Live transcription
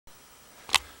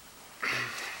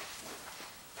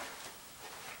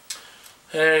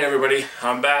Hey everybody,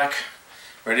 I'm back,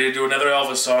 ready to do another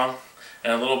Elvis song,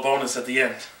 and a little bonus at the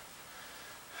end.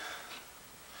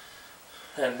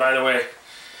 And by the way,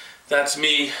 that's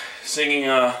me singing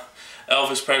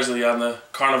Elvis Presley on the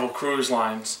Carnival Cruise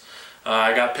Lines.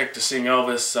 I got picked to sing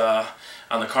Elvis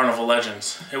on the Carnival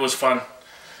Legends. It was fun.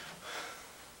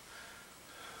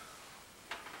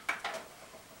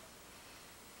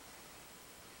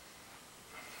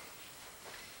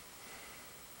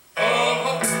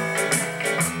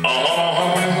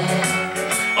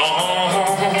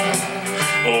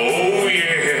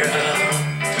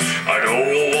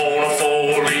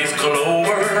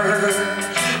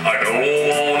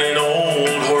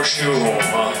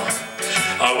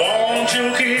 I want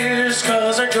your kiss,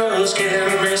 cause I just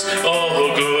can't miss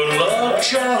a good luck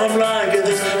charm like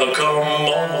this. Come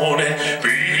on and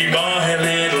be my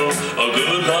little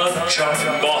good luck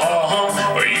charm.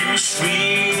 Are you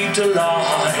sweet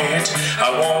delight? I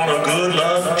want a good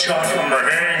luck charm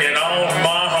hanging on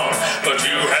my arm. But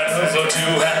you have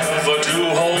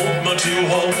to hold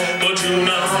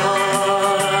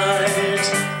tonight.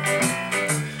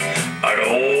 I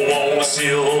don't want a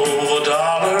silver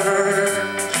dollar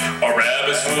or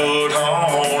rabbit's foot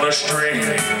on a string.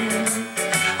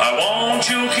 I want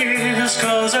your kiss,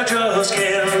 cause I just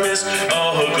can't miss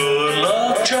a good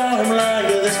luck charm like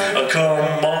this.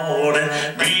 Come on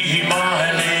and be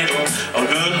my little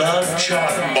good luck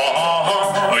charm.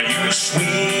 Are you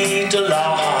sweet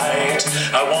delight?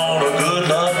 I want a good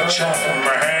luck charm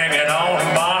hanging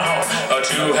on my arm.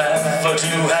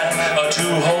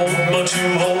 To hold tonight.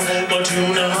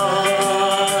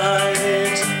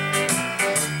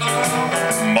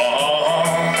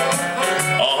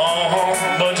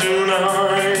 But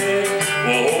tonight,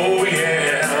 oh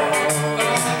yeah.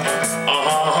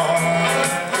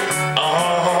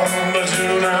 But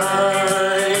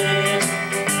tonight,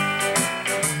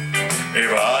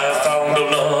 if I found a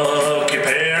lucky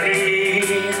penny,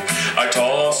 I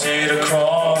toss it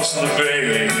across the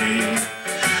bay.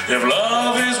 If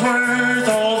love is worth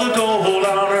all the gold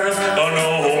on earth,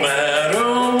 no matter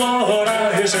what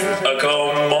I say,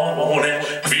 come on and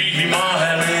be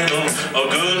my little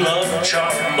good luck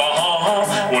charm.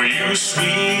 Were you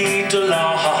sweet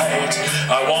delight?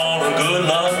 I want a good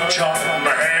luck charm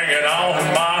hanging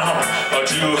on my arm.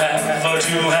 To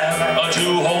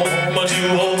hold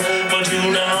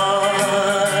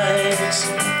tonight.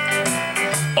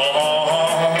 Oh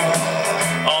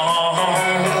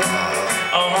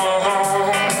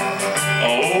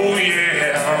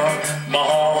yeah,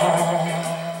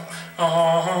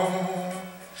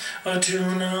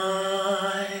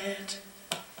 tonight.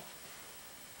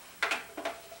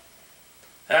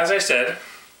 As I said,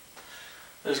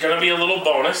 there's going to be a little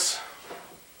bonus,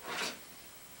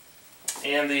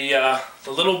 and the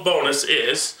little bonus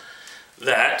is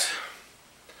that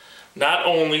not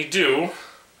only do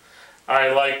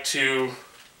I like to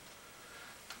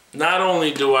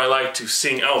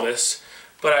sing Elvis,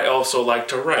 but I also like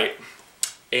to write.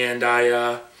 And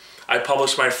I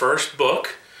published my first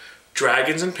book,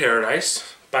 Dragons in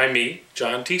Paradise, by me,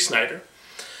 John T. Snyder.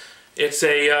 It's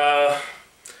an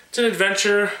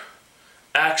adventure,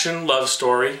 action, love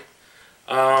story.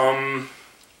 I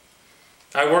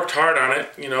worked hard on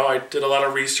it. You know, I did a lot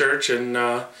of research, and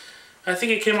I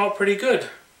think it came out pretty good.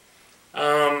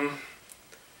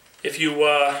 If you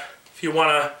want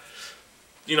to,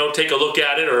 take a look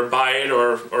at it or buy it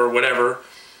or whatever,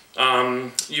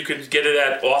 you could get it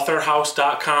at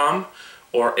authorhouse.com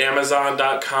or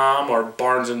amazon.com or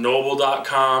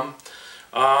barnesandnoble.com.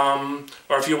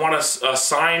 Or if you want a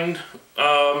signed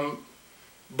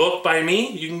book by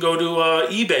me, you can go to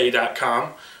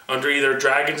ebay.com under either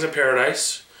Dragons in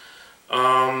Paradise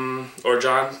or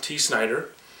John T. Snyder,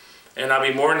 and I'll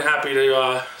be more than happy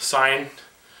to sign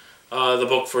the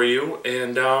book for you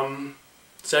and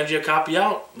send you a copy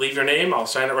out. Leave your name, I'll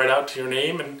sign it right out to your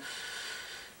name and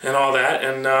all that.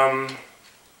 And I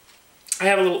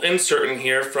have a little insert in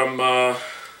here from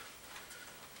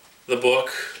the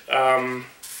book.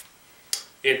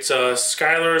 It's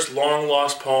Skylar's long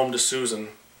lost poem to Susan,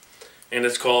 and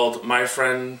it's called My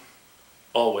Friend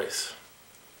Always.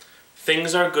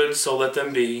 Things are good, so let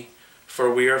them be,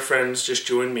 for we are friends, just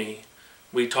you and me.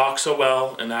 We talk so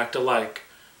well and act alike,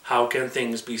 how can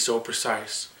things be so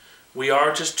precise? We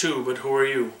are just two, but who are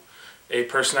you? A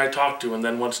person I talked to and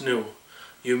then once knew.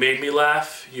 You made me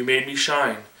laugh, you made me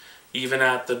shine, even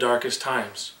at the darkest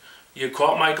times. You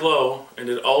caught my glow, and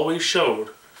it always showed,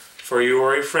 for you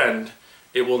are a friend,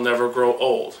 it will never grow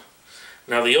old.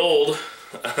 Now the old,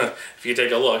 if you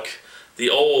take a look, the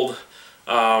old,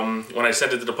 when I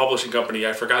sent it to the publishing company,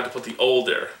 I forgot to put the old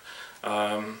there.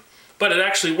 But it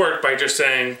actually worked by just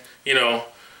saying, you know,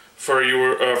 for you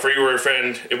or a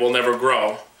friend, it will never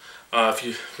grow. If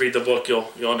you read the book,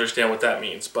 you'll understand what that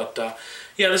means. But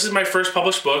yeah, this is my first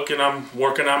published book, and I'm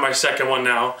working on my second one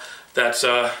now. That's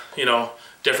you know,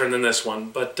 different than this one.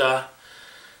 But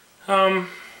I'm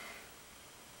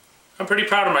pretty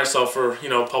proud of myself for, you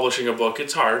know, publishing a book.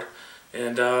 It's hard,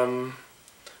 and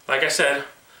like I said,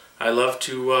 I love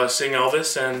to sing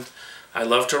Elvis, and I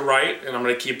love to write, and I'm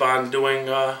going to keep on doing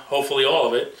hopefully all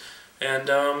of it, and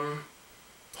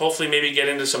hopefully maybe get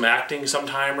into some acting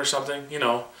sometime or something, you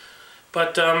know.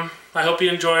 But I hope you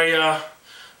enjoy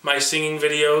my singing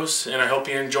videos, and I hope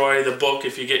you enjoy the book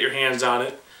if you get your hands on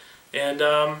it. And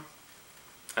I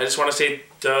just want to say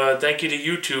thank you to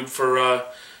YouTube for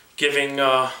giving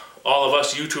all of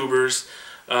us YouTubers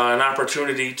an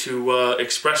opportunity to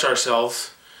express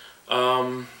ourselves,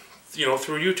 you know,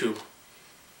 through YouTube.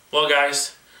 Well,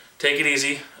 guys, take it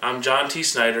easy. I'm John T.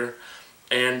 Snyder,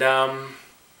 and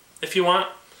if you want,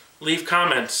 leave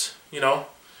comments, you know.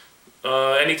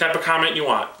 Any type of comment you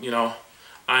want, you know.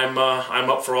 I'm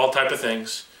up for all type of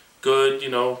things. Good, you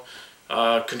know,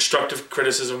 constructive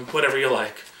criticism, whatever you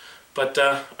like. But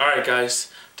alright guys,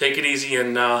 take it easy,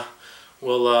 and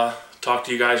we'll talk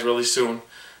to you guys really soon.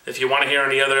 If you want to hear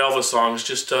any other Elvis songs,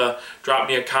 just drop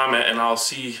me a comment and I'll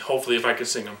see hopefully if I can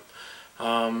sing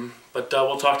them. But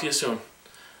we'll talk to you soon.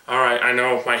 Alright, I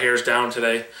know my hair's down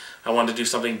today. I wanted to do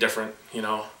something different, you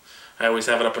know. I always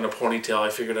have it up in a ponytail. I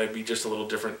figured I'd be just a little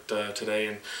different today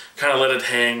and kind of let it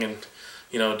hang and,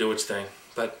 you know, do its thing.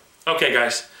 But, okay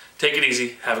guys, take it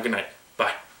easy. Have a good night.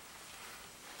 Bye.